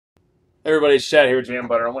Everybody, it's Chad here with Jam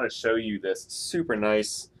Butter. I want to show you this super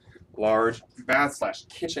nice, large bath slash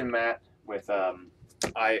kitchen mat with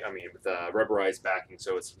with rubberized backing,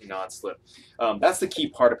 so it's non-slip. That's the key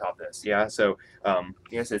part about this. Yeah. So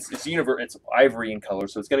yes, it's ivory in color,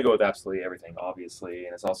 so it's going to go with absolutely everything, obviously,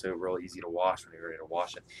 and it's also real easy to wash when you're ready to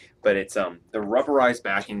wash it. But it's the rubberized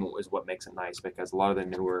backing is what makes it nice because a lot of the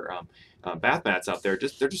newer bath mats out there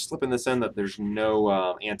they're just slipping this in that there's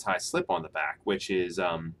no anti-slip on the back, which is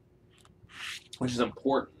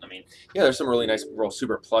important. I mean, yeah, there's some really nice, real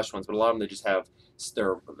super plush ones, but a lot of them they just have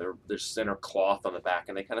their center cloth on the back,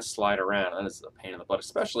 and they kind of slide around. That is a pain in the butt,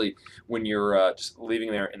 especially when you're just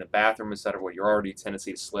leaving there in the bathroom instead of where you're already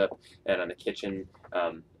tendency to slip, and in the kitchen.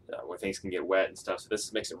 Where things can get wet and stuff. So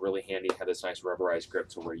this makes it really handy to have this nice rubberized grip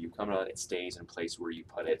to where you come on, it stays in place where you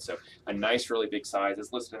put it. So a nice, really big size.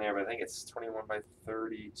 It's listed in there, but I think it's 21 by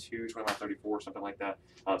 32, 21 by 34, something like that.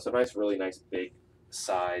 So nice, really nice, big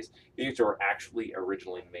size. These are actually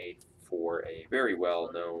originally made for a very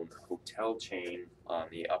well-known hotel chain on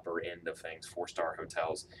the upper end of things, four-star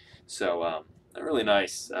hotels. So they're really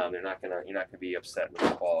nice. You're not gonna be upset with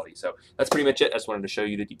the quality. So that's pretty much it. I just wanted to show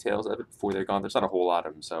you the details of it before they're gone. There's not a whole lot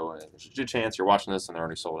of them, so there's a good chance you're watching this and they're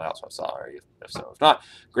already sold out. So I'm sorry if so. If not,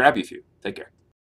 grab you a few. Take care.